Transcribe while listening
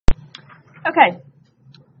Okay.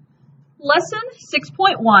 Lesson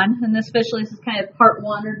 6.1, and officially this is kind of part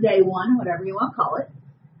 1 or day 1, whatever you want to call it.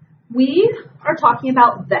 We are talking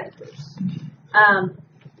about vectors.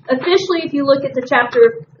 Officially, if you look at the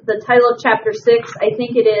title of chapter 6, I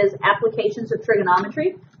think it is Applications of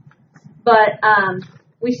Trigonometry. But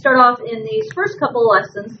we start off in these first couple of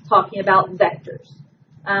lessons talking about vectors.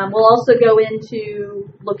 We'll also go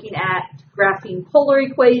into looking at graphing polar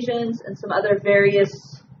equations and some other various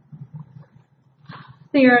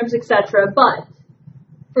theorems, etc. But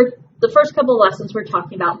for the first couple of lessons, we're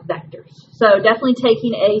talking about vectors. So definitely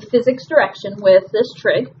taking a physics direction with this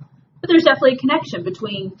trig, but there's definitely a connection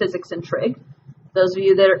between physics and trig. Those of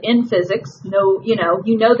you that are in physics know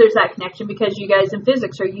there's that connection because you guys in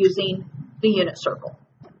physics are using the unit circle,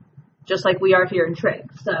 just like we are here in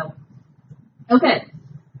trig. So, okay,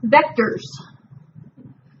 vectors.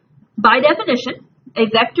 By definition, a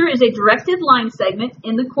vector is a directed line segment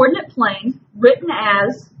in the coordinate plane written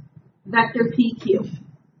as vector PQ,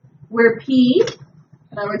 where P,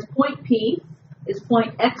 in other words, point P, is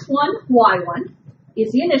point x1, y1,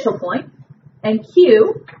 is the initial point, and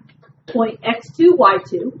Q, point x2,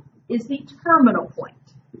 y2, is the terminal point.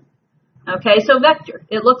 Okay, so vector.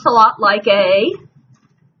 It looks a lot like I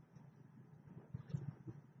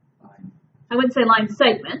wouldn't say line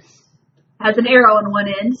segment. It has an arrow on one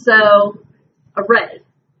end, so array.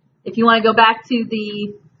 If you want to go back to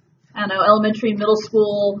the, elementary, middle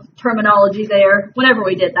school terminology there, whenever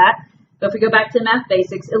we did that, but if we go back to math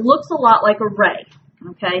basics, it looks a lot like array,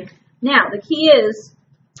 okay? Now, the key is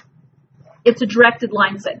it's a directed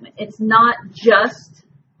line segment. It's not just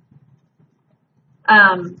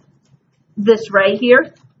this right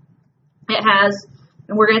here. It has,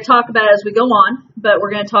 and we're going to talk about it as we go on, but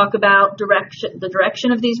we're going to talk about the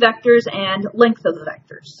direction of these vectors and length of the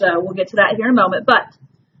vectors. So we'll get to that here in a moment. But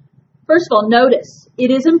first of all, notice it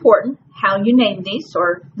is important how you name these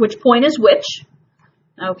or which point is which.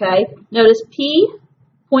 Okay, notice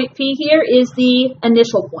point P here is the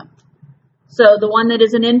initial point. So the one that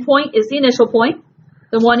is an end point is the initial point.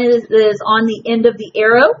 The one that is on the end of the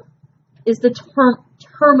arrow is the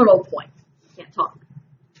terminal point. Can't talk.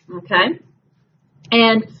 Okay,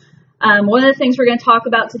 and one of the things we're going to talk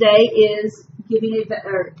about today is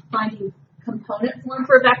finding component form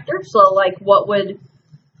for a vector. So like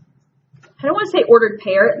I don't want to say ordered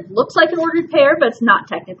pair. It looks like an ordered pair, but it's not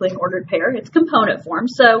technically an ordered pair. It's component form.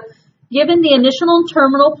 So given the initial and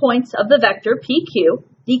terminal points of the vector PQ,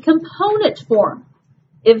 the component form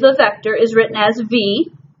of the vector is written as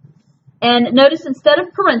V. And notice instead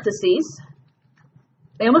of parentheses,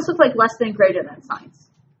 they almost look like less than greater than signs.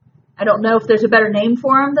 I don't know if there's a better name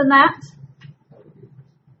for them than that.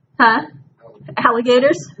 Huh?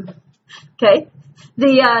 Alligators? Okay.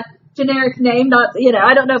 The generic name,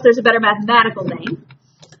 I don't know if there's a better mathematical name.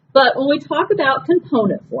 But when we talk about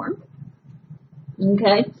component form,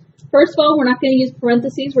 okay, first of all, we're not going to use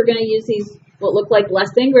parentheses. We're going to use these, what look like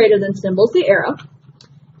less than greater than symbols, the arrow.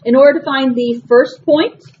 In order to find the first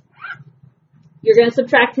point, you're going to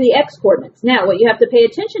subtract the x-coordinates. Now, what you have to pay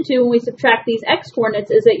attention to when we subtract these x-coordinates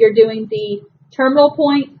is that you're doing the terminal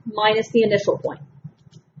point minus the initial point.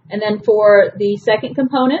 And then for the second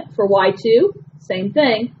component, for y2, same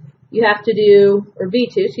thing. You have to do, or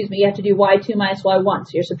v2, excuse me, you have to do y2 minus y1.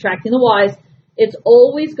 So you're subtracting the y's. It's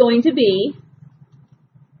always going to be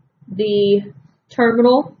the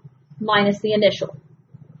terminal minus the initial.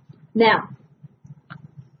 Now,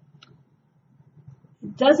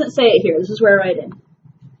 it doesn't say it here. This is where I write in.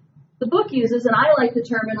 The book uses, and I like the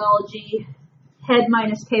terminology, head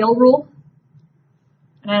minus tail rule.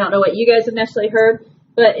 And I don't know what you guys have necessarily heard,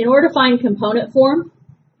 but in order to find component form,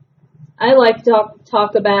 I like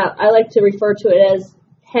to refer to it as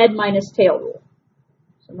head minus tail rule.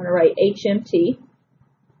 So I'm going to write HMT,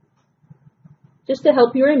 just to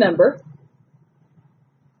help you remember.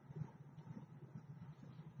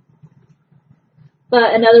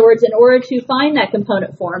 But in other words, in order to find that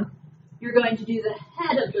component form, you're going to do the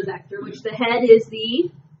head of the vector, which the head is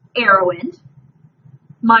the arrow end,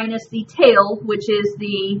 minus the tail, which is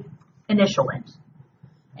the initial end.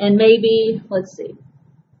 And maybe, let's see.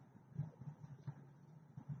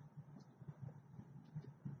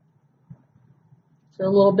 So a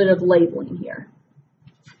little bit of labeling here.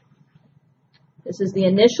 This is the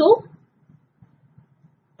initial,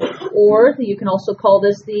 or you can also call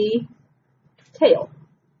this the tail.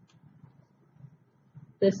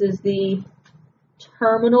 This is the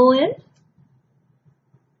terminal end,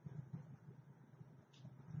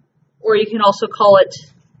 or you can also call it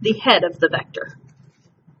the head of the vector.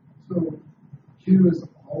 So Q is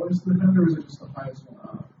always the head, or is it just the highest one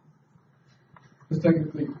up? Because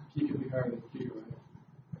technically P can be higher than Q, right?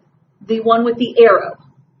 The one with the arrow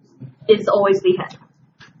is always the head.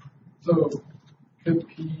 So could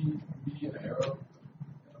P be an arrow?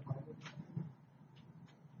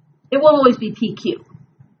 It won't always be PQ.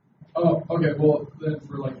 Oh, okay. Well, then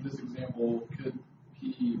for like this example, could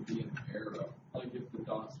P be an arrow? Like if the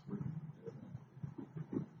dots were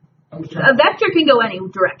different. A vector can go any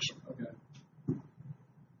direction. Okay.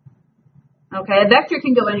 Okay, a vector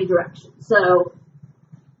can go any direction. So,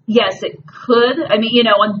 yes, it could. I mean, you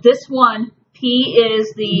know, on this one, P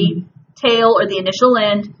is the tail or the initial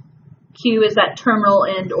end. Q is that terminal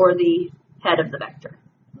end or the head of the vector.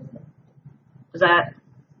 Is that?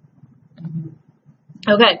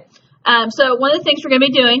 Okay. So one of the things we're going to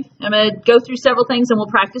be doing, I'm going to go through several things and we'll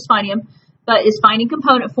practice finding them, but is finding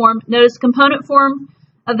component form. Notice component form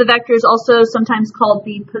of the vector is also sometimes called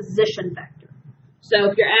the position vector.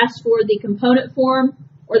 So if you're asked for the component form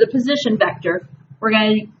or the position vector, we're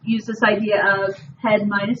going to use this idea of head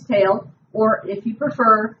minus tail, or if you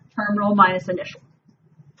prefer, terminal minus initial.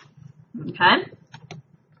 Okay.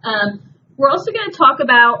 We're also going to talk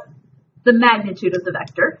about the magnitude of the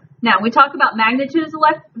vector. Now, when we talk about magnitude as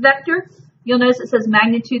a vector, you'll notice it says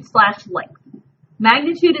magnitude / length.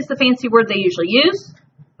 Magnitude is the fancy word they usually use,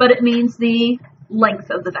 but it means the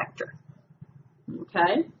length of the vector.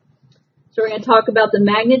 Okay? So we're going to talk about the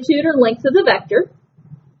magnitude or length of the vector.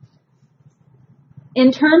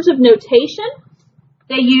 In terms of notation,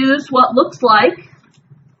 they use what looks like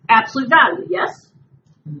absolute value, yes?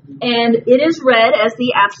 And it is read as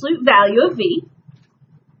the absolute value of v,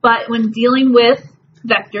 but when dealing with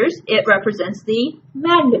vectors, it represents the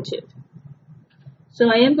magnitude. So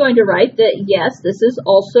I am going to write that, yes, this is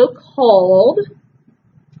also called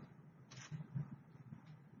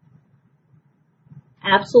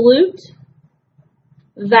absolute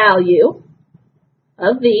value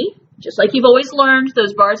of v. Just like you've always learned,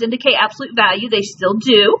 those bars indicate absolute value. They still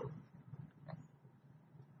do.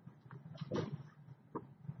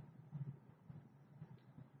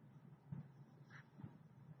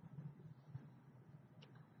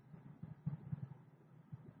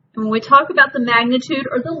 When we talk about the magnitude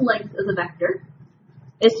or the length of the vector,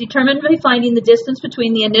 it's determined by finding the distance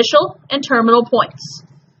between the initial and terminal points.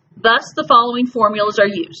 Thus, the following formulas are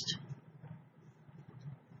used.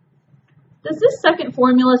 Does this second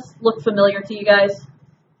formula look familiar to you guys?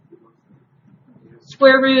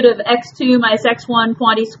 Square root of x2 minus x1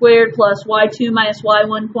 quantity squared plus y2 minus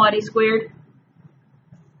y1 quantity squared.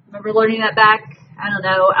 Remember learning that back, I don't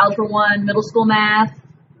know, Algebra 1, middle school math?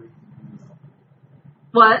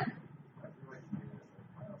 What?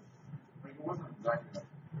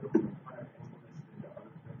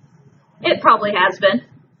 It probably has been.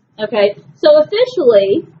 Okay, so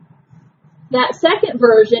officially, that second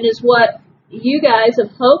version is what you guys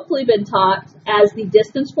have hopefully been taught as the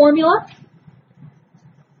distance formula.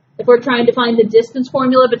 If we're trying to find the distance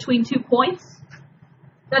formula between 2 points,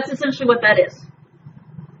 that's essentially what that is.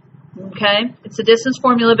 Okay, it's the distance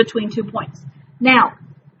formula between 2 points. Now,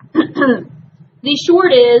 the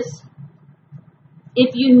short is,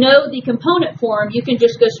 if you know the component form, you can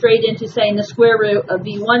just go straight into saying the square root of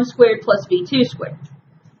v1 squared plus v2 squared.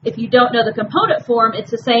 If you don't know the component form, it's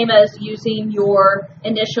the same as using your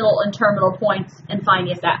initial and terminal points and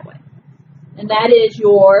finding it that way. And that is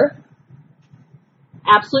your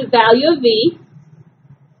absolute value of v,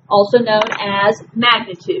 also known as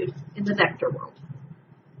magnitude in the vector world.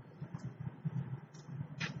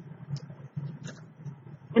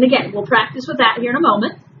 And again, we'll practice with that here in a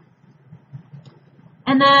moment.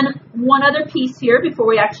 And then one other piece here before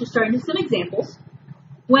we actually start into some examples.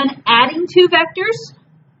 When adding two vectors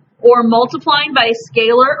or multiplying by a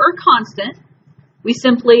scalar or constant, we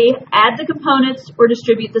simply add the components or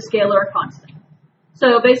distribute the scalar or constant.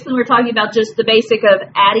 So basically we're talking about just the basic of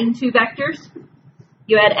adding two vectors.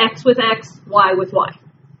 You add x with x, y with y.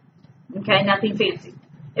 Okay, nothing fancy.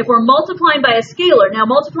 If we're multiplying by a scalar, now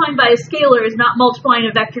multiplying by a scalar is not multiplying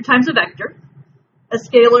a vector times a vector. A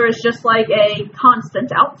scalar is just like a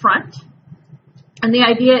constant out front. And the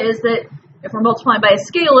idea is that if we're multiplying by a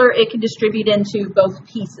scalar, it can distribute into both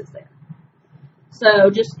pieces there. So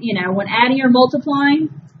just, when adding or multiplying,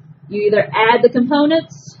 you either add the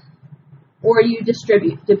components or you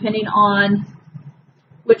distribute, depending on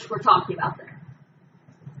which we're talking about there.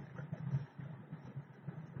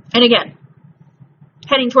 And again,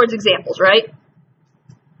 heading towards examples, right?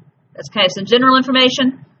 That's kind of some general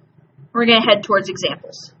information. We're going to head towards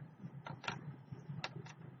examples.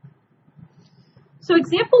 So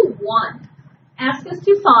example 1 asks us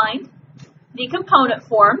to find the component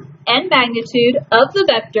form and magnitude of the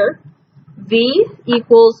vector v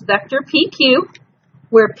equals vector PQ,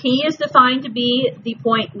 where P is defined to be the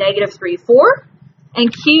point -3, 4,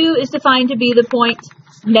 and Q is defined to be the point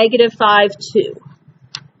negative 5, 2.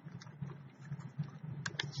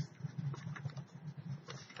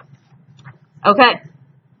 Okay.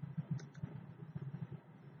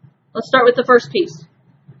 Let's start with the first piece.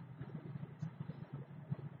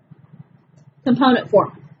 Component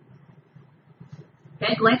form.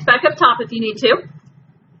 Okay, glance back up top if you need to.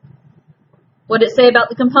 What did it say about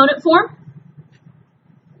the component form?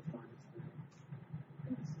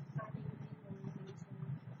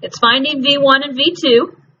 It's finding V1 and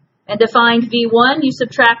V2. And to find V1, you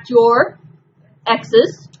subtract your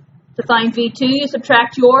X's. To find V2, you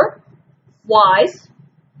subtract your Y's.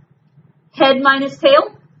 Head minus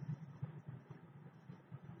tail.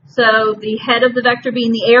 So the head of the vector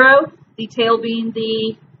being the arrow, the tail being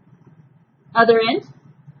the other end.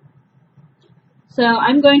 So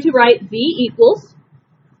I'm going to write V equals.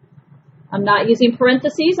 I'm not using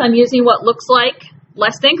parentheses. I'm using what looks like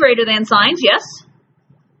less than greater than signs, yes.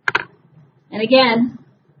 And again,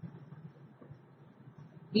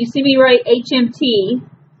 you see me write HMT,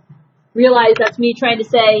 realize that's me trying to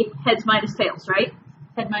say heads minus tails, right?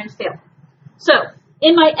 Head minus tail. So,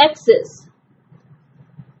 in my X's,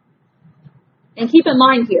 and keep in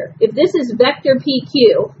mind here, if this is vector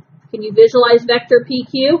PQ, can you visualize vector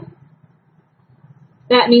PQ?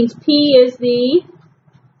 That means P is the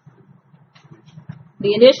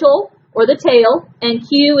initial or the tail, and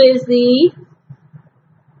Q is the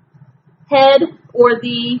head or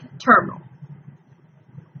the terminal,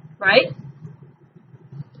 right?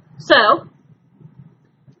 So,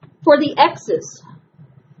 for the X's,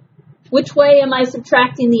 which way am I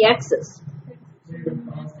subtracting the X's?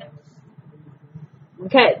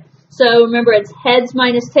 Okay, so remember it's heads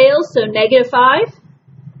minus tails, so negative 5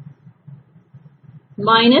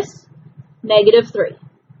 minus negative 3.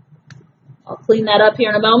 I'll clean that up here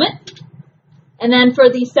in a moment. And then for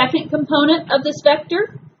the second component of this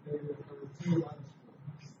vector,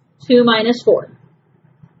 2 minus 4.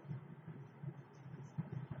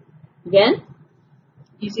 Again,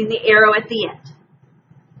 using the arrow at the end.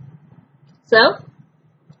 So,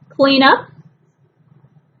 clean up.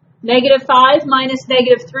 Negative 5 minus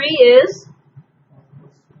negative 3 is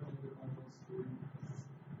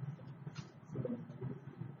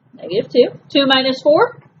negative 2. 2 minus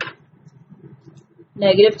 4?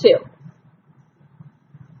 Negative 2.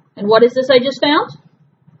 And what is this I just found?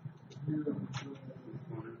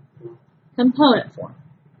 Component form.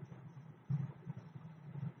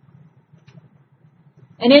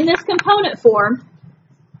 And in this component form,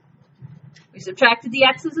 we subtracted the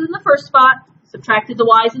x's in the first spot, subtracted the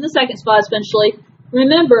y's in the second spot essentially.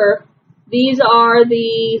 Remember, these are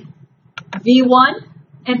the V1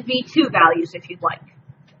 and V2 values if you'd like.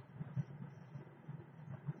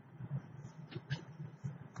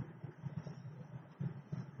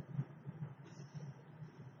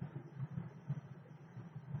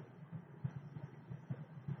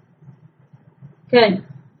 Okay.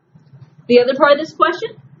 The other part of this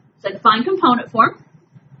question said find component form.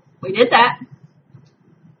 We did that.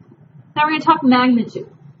 Now we're going to talk magnitude.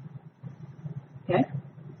 Okay.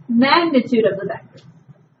 Magnitude of the vector,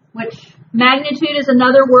 which magnitude is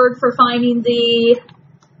another word for finding the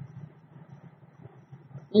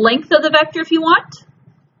length of the vector if you want.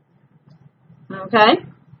 Okay.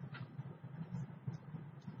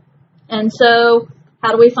 And so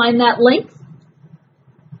how do we find that length?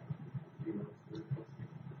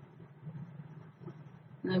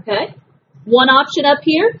 Okay. One option up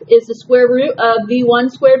here is the square root of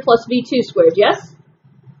V1 squared plus V2 squared, yes?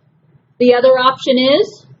 The other option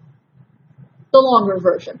is the longer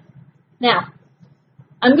version. Now,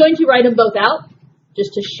 I'm going to write them both out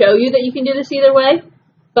just to show you that you can do this either way,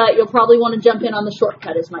 but you'll probably want to jump in on the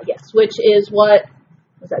shortcut is my guess, which is what,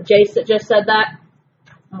 was that Jace that just said that?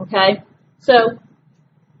 Okay. So,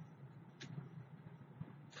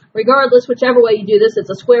 regardless, whichever way you do this, it's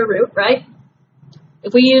a square root, right?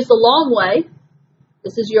 If we use the long way,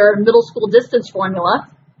 this is your middle school distance formula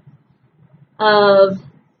of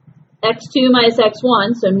x2 minus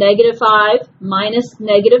x1, so negative 5 minus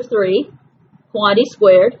negative 3, quantity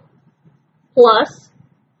squared, plus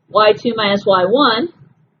y2 minus y1,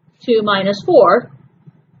 2 minus 4,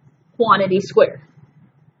 quantity squared.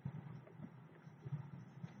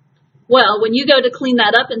 Well, when you go to clean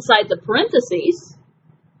that up inside the parentheses,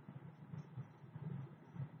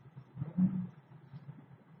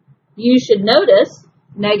 you should notice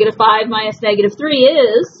negative 5 minus negative 3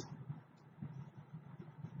 is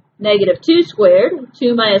negative 2 squared.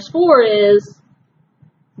 2 minus 4 is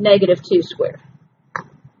negative 2 squared.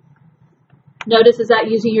 Notice, is that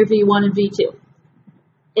using your V1 and V2?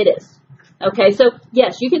 It is. Okay, so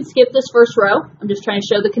yes, you can skip this first row. I'm just trying to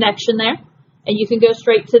show the connection there. And you can go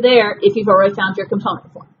straight to there if you've already found your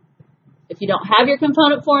component form. If you don't have your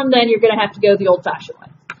component form, then you're going to have to go the old-fashioned way.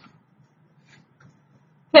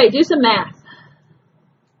 Okay, do some math.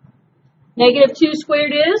 Negative 2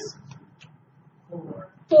 squared is?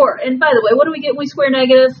 4. And by the way, what do we get when we square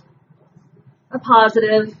negative? A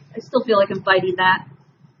positive. I still feel like I'm fighting that.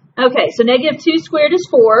 Okay, so negative 2 squared is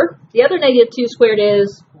 4. The other negative 2 squared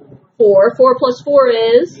is 4. 4 plus 4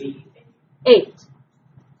 is 8.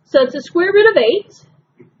 So it's the square root of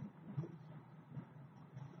 8.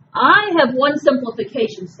 I have one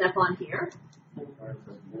simplification step on here.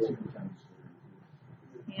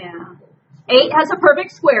 Yeah. 8 has a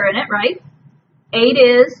perfect square in it, right? 8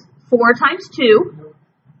 is 4 times 2.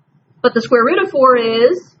 But the square root of 4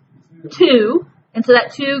 is 2. And so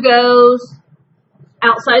that 2 goes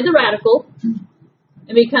outside the radical.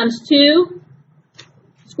 It becomes 2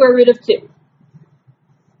 square root of 2.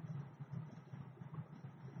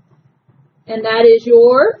 And that is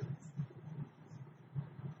your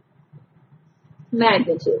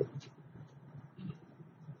magnitude.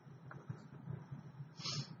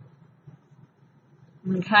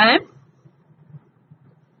 Okay.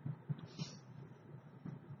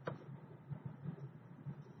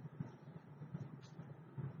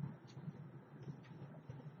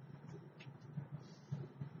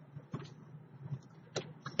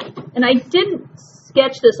 And I didn't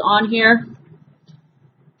sketch this on here,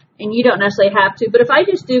 and you don't necessarily have to, but if I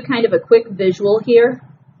just do kind of a quick visual here,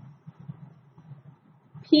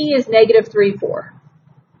 P is negative 3, 4.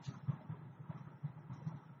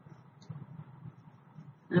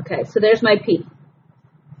 Okay, so there's my P.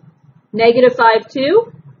 Negative 5,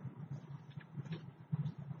 2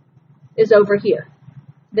 is over here.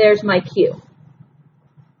 There's my Q.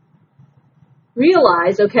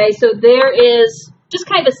 Realize, okay, so there is just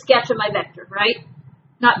kind of a sketch of my vector, right?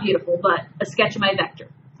 Not beautiful, but a sketch of my vector.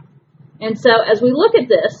 And so as we look at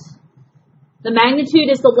this, the magnitude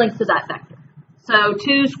is the length of that vector. So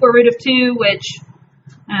 2 square root of 2, which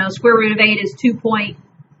square root of 8 is 2 point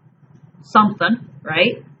something,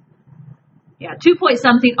 right? Yeah, 2 point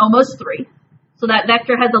something, almost 3. So that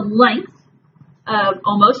vector has a length of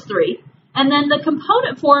almost 3. And then the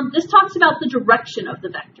component form, this talks about the direction of the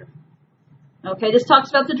vector. Okay, this talks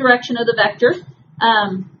about the direction of the vector.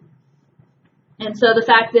 And so the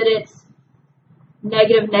fact that it's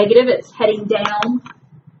negative, negative, it's heading down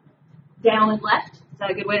and left. Is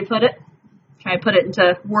that a good way to put it? Try to put it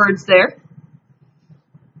into words there.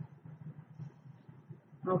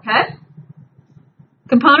 Okay.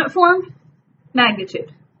 Component form,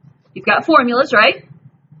 magnitude. You've got formulas, right?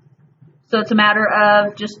 So it's a matter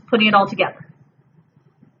of just putting it all together.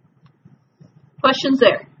 Questions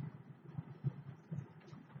there?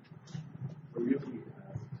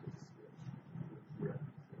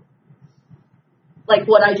 Like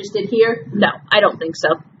what I just did here? No, I don't think so.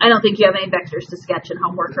 I don't think you have any vectors to sketch in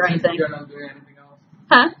homework or anything. You're not doing anything else?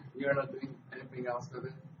 Huh? You're not doing anything else with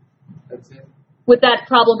it? That's it? With that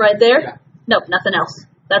problem right there? Yeah. Nope, nothing else.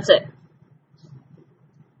 That's it.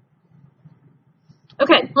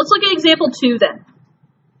 Okay, let's look at example 2 then.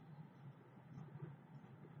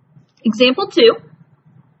 Example 2.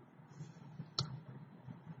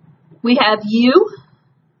 We have u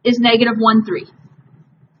is negative 1, 3.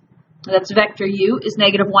 That's vector u is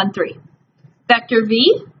negative 1, 3. Vector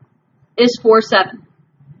v is 4, 7.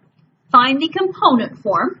 Find the component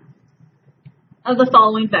form of the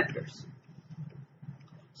following vectors.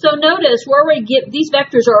 So notice these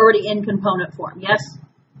vectors are already in component form, yes?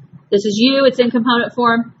 This is u, it's in component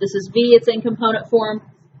form. This is v, it's in component form.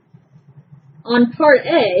 On part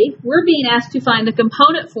A, we're being asked to find the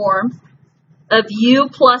component form of u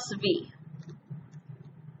plus v.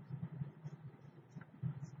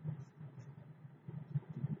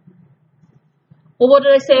 Well, what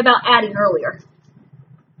did I say about adding earlier?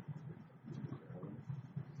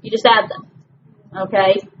 You just add them.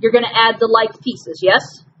 Okay? You're going to add the like pieces,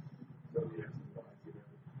 yes?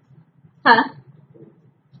 Huh?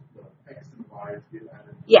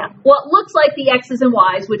 Yeah. Well, it looks like the x's and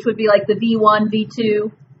y's, which would be like the v1,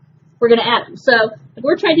 v2. We're going to add them. So if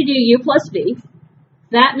we're trying to do u plus v,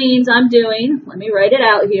 that means I'm doing, let me write it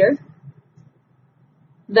out here,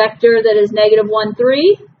 vector that is negative 1,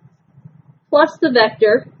 3, plus the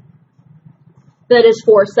vector that is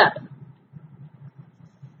 4, 7.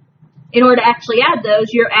 In order to actually add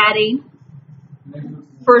those, you're adding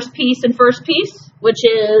first piece and first piece, which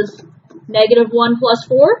is negative 1 plus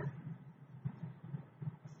 4.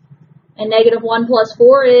 And negative 1 plus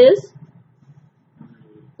 4 is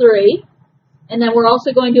 3. And then we're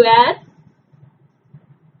also going to add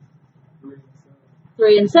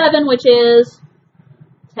 3 and 7, which is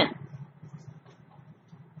 10.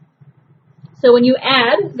 So when you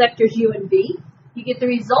add vectors u and v, you get the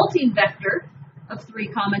resulting vector of 3,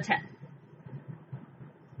 10.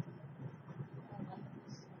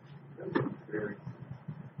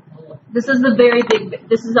 This is the very big,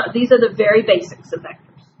 these are the very basics of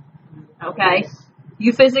vectors. Okay?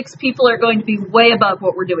 You physics people are going to be way above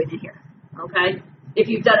what we're doing in here. Okay? If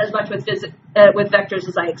you've done as much with vectors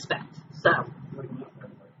as I expect. So.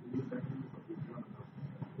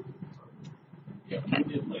 Yeah, we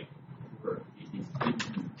did like for these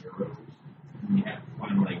arrows, you have to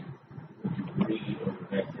find like the degree of the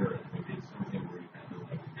vector, and we did something where you had to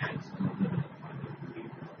like add some of them and find the degree.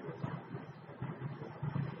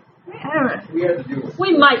 I don't know. We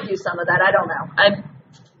might do some of that. I don't know. I'm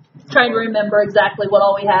trying to remember exactly what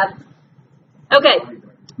all we have. Okay.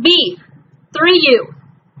 B. 3u.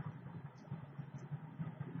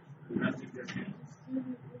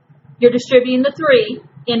 You're distributing the 3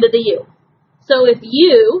 into the u. So if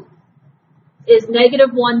u is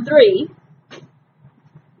negative 1, 3,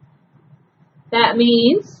 that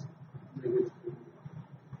means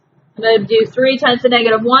I'm going to do 3 times the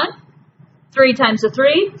negative 1, 3 times the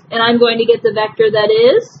 3, and I'm going to get the vector that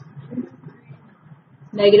is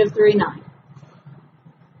negative 3, 9.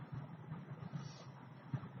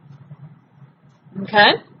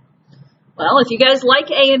 Okay? Well, if you guys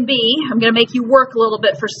like A and B, I'm going to make you work a little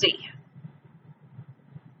bit for C.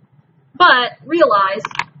 But realize,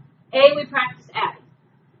 A, we practice adding.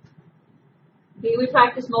 B, we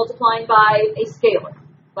practice multiplying by a scalar,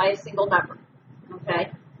 by a single number.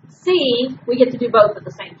 Okay? C, we get to do both at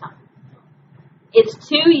the same time. It's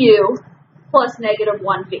 2u plus negative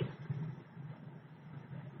 1v.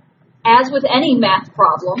 As with any math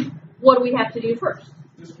problem, what do we have to do first?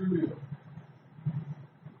 Distribute.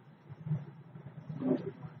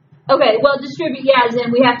 Okay, well, distribute, yeah, as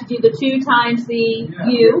in we have to do the 2 times the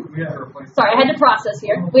u. Sorry, I had to process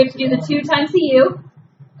here. We have to do the 2 times the u,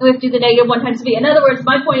 and we have to do the negative 1 times the v. In other words,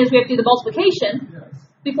 my point is we have to do the multiplication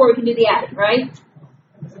before we can do the adding, right?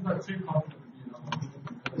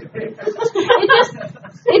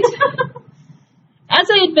 As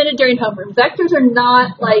I admitted during homeroom, vectors are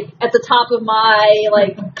not, like, at the top of my,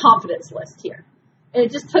 like, confidence list here. And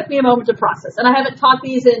it just took me a moment to process. And I haven't taught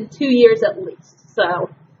these in 2 years at least, so...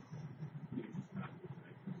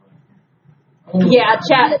 Yeah,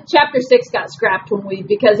 chapter 6 got scrapped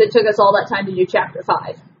because it took us all that time to do chapter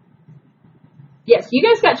 5. Yes, you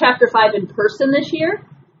guys got chapter 5 in person this year.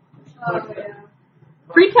 Oh, yeah.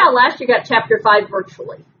 Pre-Cal last year got chapter 5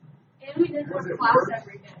 virtually. And we did this class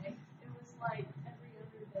every day. It was like every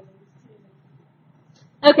other day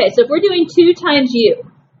too. Okay, so if we're doing 2 times u,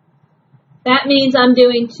 that means I'm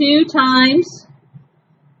doing 2 times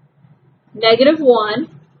negative 1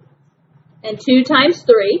 and 2 times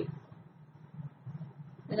 3.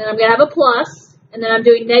 And then I'm going to have a plus, and then I'm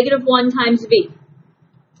doing negative 1 times v.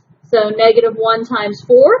 So negative 1 times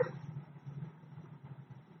 4,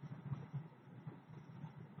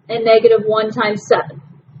 and negative 1 times 7.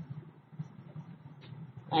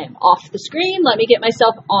 I am off the screen. Let me get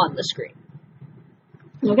myself on the screen.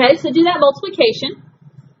 Okay, so do that multiplication,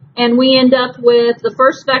 and we end up with the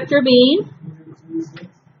first vector being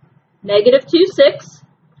negative 2, 6.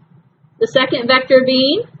 The second vector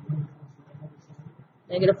being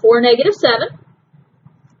negative 4, negative 7.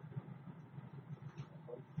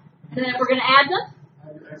 And then if we're going to add them,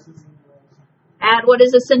 add what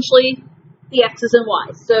is essentially the x's and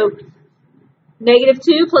y's. So negative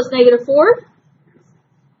 2 plus negative 4,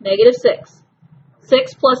 negative 6.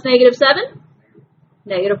 6 plus negative 7,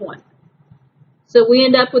 negative 1. So we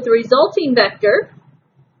end up with the resulting vector,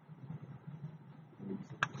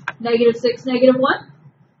 negative 6, negative 1.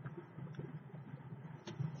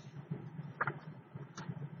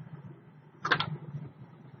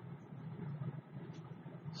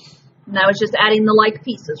 Now it's just adding the like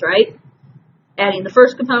pieces, right? Adding the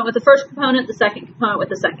first component with the first component, the second component with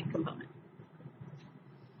the second component.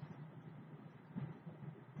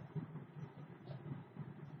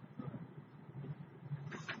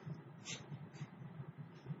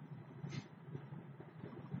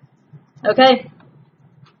 Okay.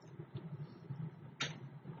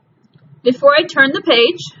 Before I turn the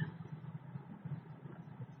page,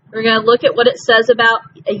 we're going to look at what it says about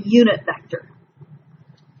a unit vector.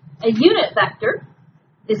 A unit vector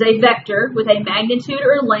is a vector with a magnitude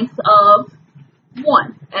or length of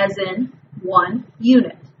 1, as in 1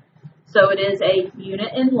 unit. So it is a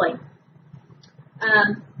unit in length.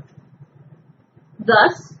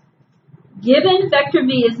 Thus, given vector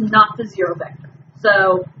v is not the 0 vector.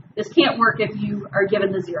 So this can't work if you are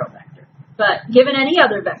given the 0 vector. But given any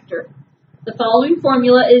other vector, the following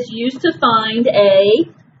formula is used to find a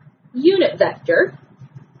unit vector.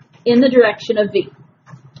 in the direction of v.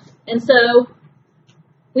 And so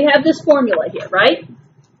we have this formula here, right?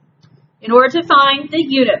 In order to find the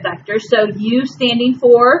unit vector, so u standing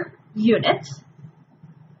for unit,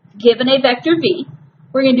 given a vector v,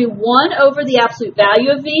 we're going to do 1 over the absolute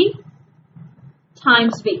value of v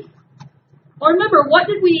times v. Well, remember, what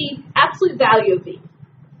did we, absolute value of v?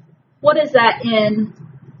 What is that in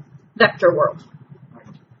vector world?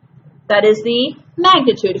 That is the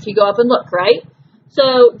magnitude, if you go up and look, right?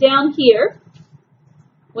 So down here,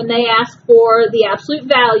 when they ask for the absolute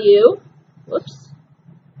value,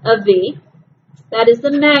 of v, that is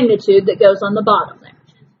the magnitude that goes on the bottom there.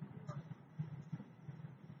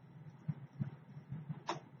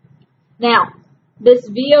 Now, this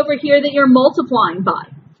v over here that you're multiplying by,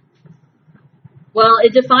 well,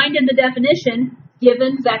 it defined in the definition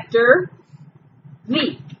given vector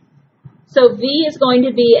v. So v is going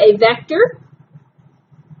to be a vector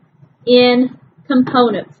in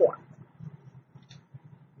component form.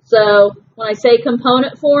 So when I say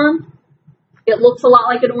component form, it looks a lot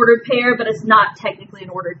like an ordered pair, but it's not technically an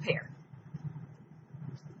ordered pair.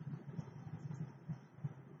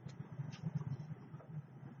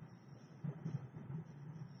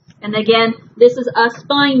 And again, this is us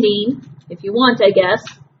finding, if you want, I guess,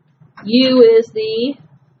 u is the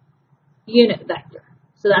unit vector.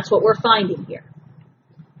 So that's what we're finding here.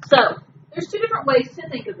 So there's two different ways to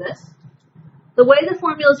think of this. The way the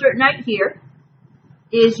formula is written out here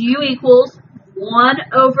is u equals 1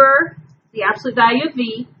 over the absolute value of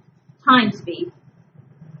v times v,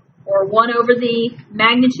 or 1 over the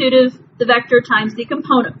magnitude of the vector times the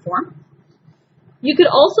component form. You could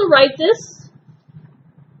also write this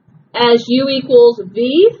as u equals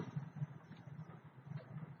v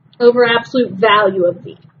over absolute value of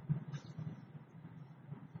v.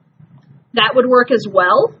 That would work as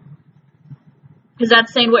well, because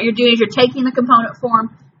that's saying what you're doing is you're taking the component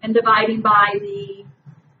form and dividing by the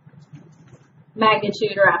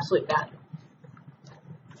magnitude or absolute value.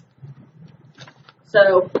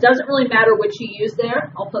 So it doesn't really matter which you use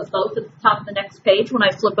there. I'll put both at the top of the next page when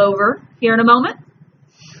I flip over here in a moment.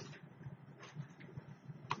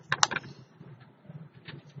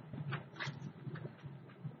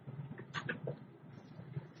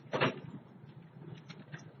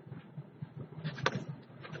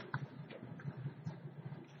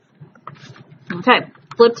 Okay,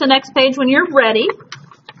 flip to the next page when you're ready.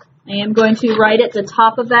 I am going to write at the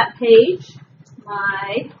top of that page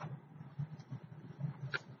my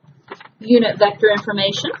unit vector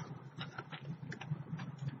information.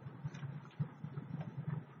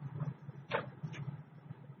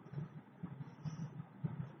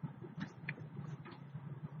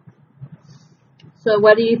 So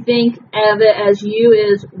whether you think of it as u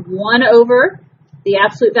is 1 over the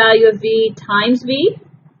absolute value of v times v,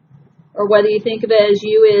 or whether you think of it as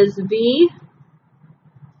u is v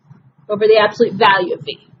over the absolute value of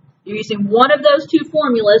v. You're using one of those two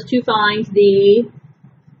formulas to find the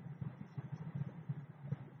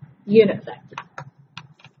unit vector.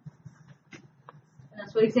 And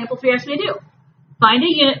that's what example 3 asks me to do. Find a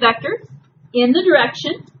unit vector in the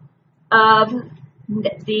direction of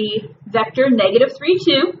the vector negative 3,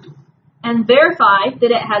 2, and verify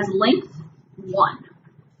that it has length 1.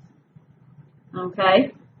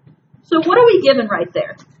 Okay? So what are we given right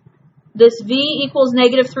there? This v equals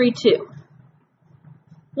negative 3, 2.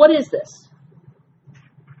 What is this?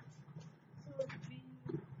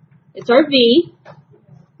 It's our v.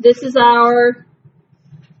 This is our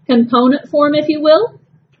component form, if you will.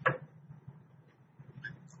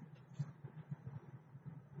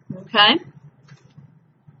 Okay?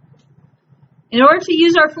 In order to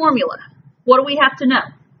use our formula, what do we have to know?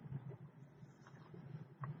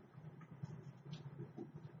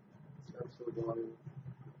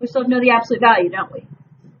 We still have to know the absolute value, don't we?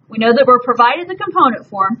 We know that we're provided the component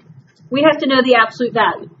form. We have to know the absolute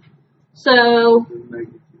value. So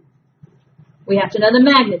we have to know the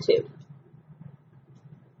magnitude.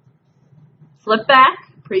 Flip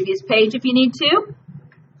back, previous page if you need to.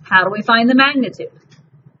 How do we find the magnitude?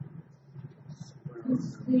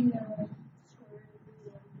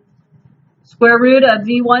 Square root of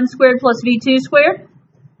v1 squared plus v2 squared.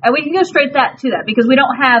 And we can go straight to that because we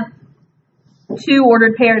don't have two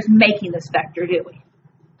ordered pairs making this vector, do we?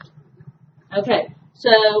 Okay,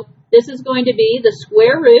 so this is going to be the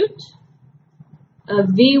square root of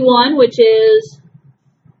v1, which is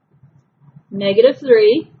negative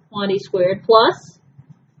 3 quantity squared, plus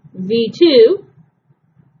v2,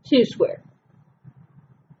 2 squared.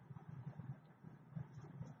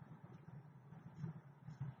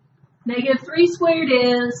 Negative 3 squared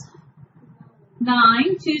is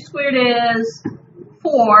 9, 2 squared is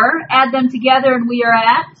 4. Add them together and we are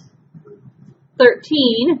at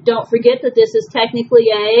 13, don't forget that this is technically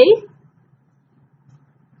a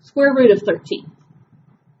square root of 13.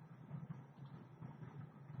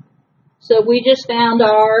 So we just found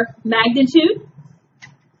our magnitude,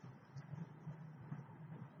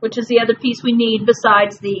 which is the other piece we need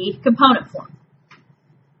besides the component form.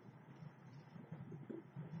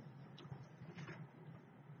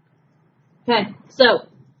 Okay, so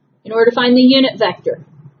in order to find the unit vector,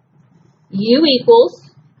 u equals,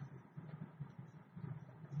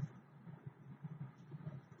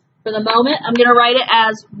 for the moment, I'm going to write it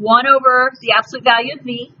as 1 over the absolute value of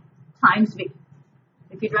v times v.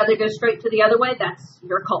 If you'd rather go straight to the other way, that's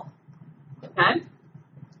your call. Okay?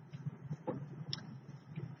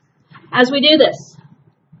 As we do this,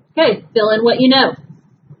 okay, fill in what you know.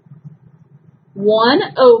 1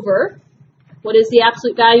 over, what is the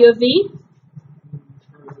absolute value of v?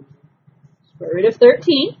 Square root of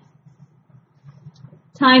 13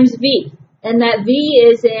 times v. And that v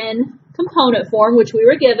is in component form, which we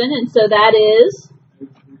were given, and so that is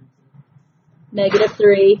negative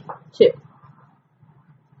 3, 2.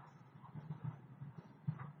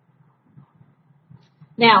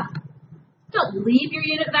 Now, don't leave your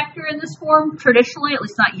unit vector in this form traditionally, at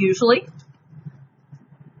least not usually.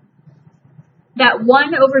 That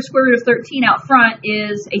 1 over square root of 13 out front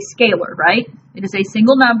is a scalar, right? It is a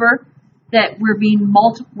single number that we're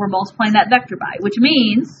multiplying that vector by, which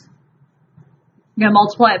means we're going to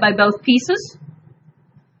multiply it by both pieces.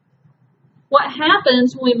 What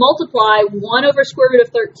happens when we multiply 1 over square root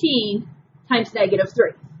of 13 times negative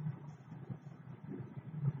 3?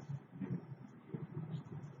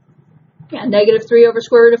 Yeah, negative 3 over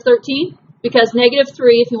square root of 13. Because negative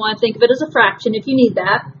 3, if you want to think of it as a fraction, if you need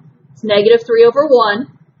that, it's negative 3 over 1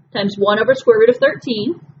 times 1 over square root of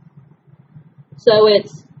 13. So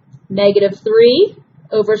it's negative 3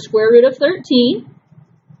 over square root of 13,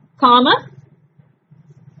 comma,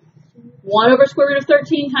 1 over square root of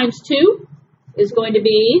 13 times 2 is going to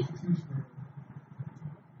be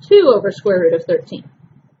 2 over square root of 13.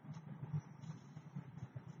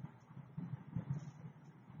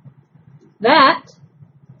 That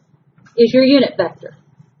is your unit vector.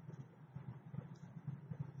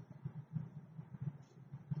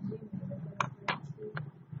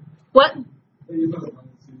 What?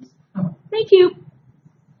 Thank you.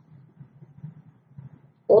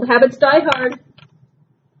 Old habits die hard.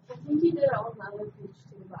 I think you did it on my webpage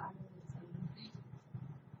too, but I didn't see.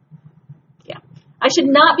 Yeah. I should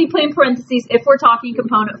not be putting parentheses if we're talking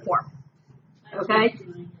component form. Okay?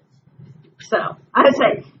 So, I'd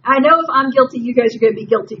say, I know if I'm guilty, you guys are going to be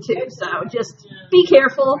guilty too. So, just be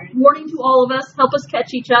careful. Warning to all of us. Help us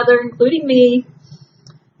catch each other, including me.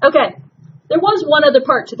 Okay. There was one other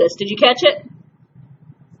part to this. Did you catch it?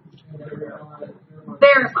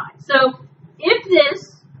 Verify. So, if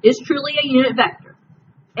this is truly a unit vector,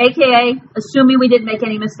 aka assuming we didn't make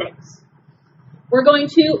any mistakes, we're going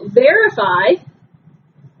to verify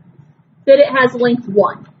that it has length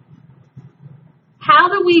 1. How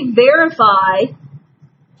do we verify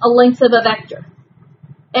a length of a vector?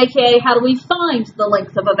 AKA, how do we find the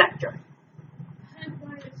length of a vector?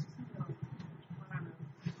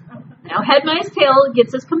 Now, head minus tail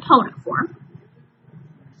gets us component form.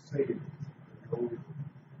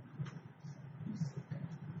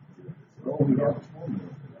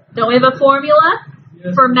 Don't we have a formula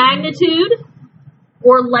for magnitude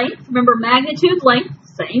or length? Remember, magnitude, length,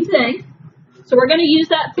 same thing. So we're going to use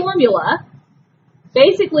that formula.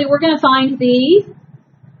 Basically, we're going to find the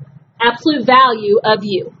absolute value of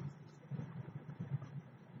u.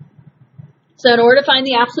 So in order to find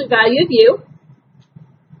the absolute value of u,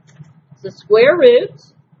 it's the square root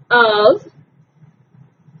of,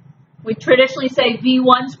 we traditionally say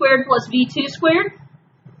v1 squared plus v2 squared.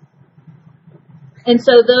 And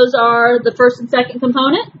so those are the first and second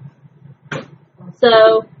component.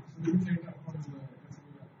 So,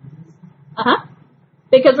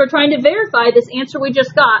 because we're trying to verify this answer we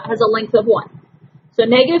just got has a length of 1. So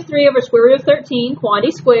negative 3 over square root of 13,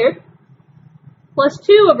 quantity squared, plus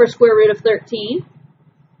 2 over square root of 13,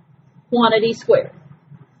 quantity squared.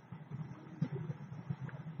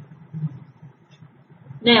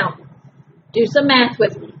 Now, do some math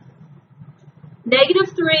with me. Negative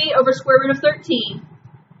 3 over square root of 13,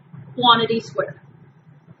 quantity squared.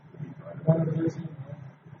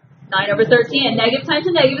 9 over 13, and negative times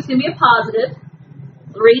a negative is going to be a positive.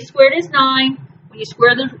 3 squared is 9. When you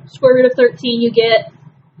square the square root of 13, you get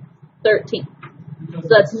 13. So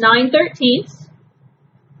that's 9/13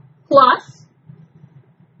 plus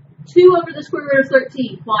 2 over the square root of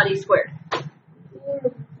 13, quantity squared.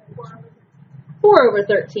 4 over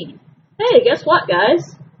 13. Hey, guess what,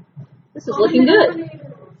 guys? This is looking good.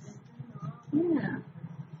 Yeah.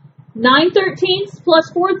 9/13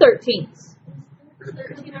 plus 4/13.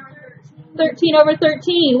 13 over 13. 13 over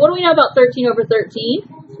 13. What do we know about 13 over 13?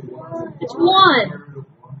 It's 1.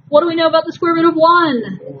 What do we know about the square root of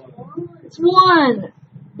 1? It's 1.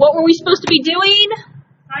 What were we supposed to be doing?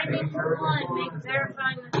 Finding the 1,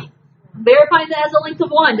 verifying the length. Verifying that it has a length of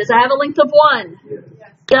 1. Does it have a length of 1?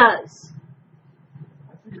 Yes.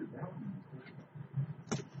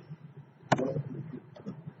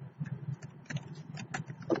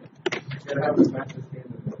 It does.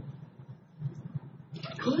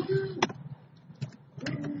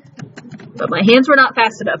 But my hands were not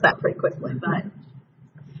fast enough that pretty quickly. But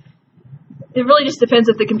it really just depends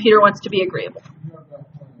if the computer wants to be agreeable.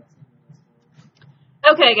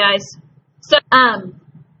 Okay, guys. So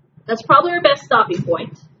that's probably our best stopping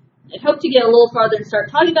point. I hope to get a little farther and start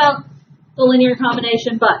talking about the linear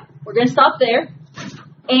combination, but we're going to stop there.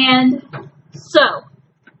 And so,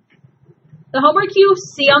 the homework you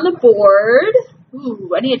see on the board.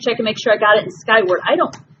 Ooh, I need to check and make sure I got it in Skyward.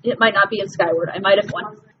 It might not be in Skyward. I might have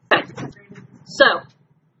one. Okay. So,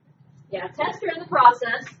 yeah, tests are in the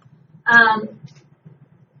process.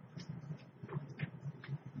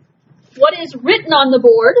 What is written on the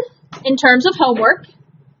board in terms of homework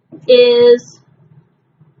is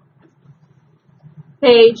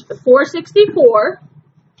page 464,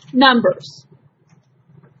 numbers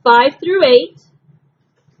 5 through 8,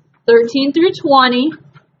 13 through 20,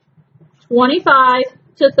 25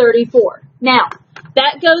 to 34. Now,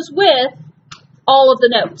 that goes with all of the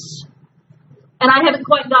notes. And I haven't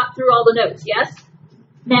quite got through all the notes, yes?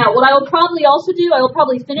 Now, what I will probably also do, I will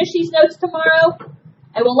probably finish these notes tomorrow.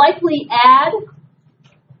 I will likely add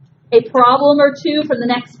a problem or two from the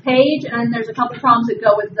next page, and there's a couple problems that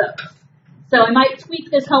go with those. So I might tweak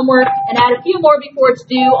this homework and add a few more before it's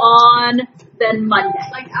due on then Monday.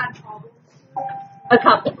 Like add problems. A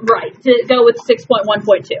couple, right, to go with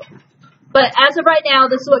 6.1.2. But as of right now,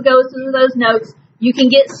 this is what goes through those notes. You can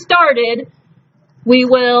get started. We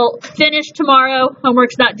will finish tomorrow.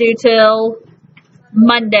 Homework's not due till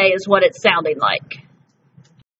Monday is what it's sounding like.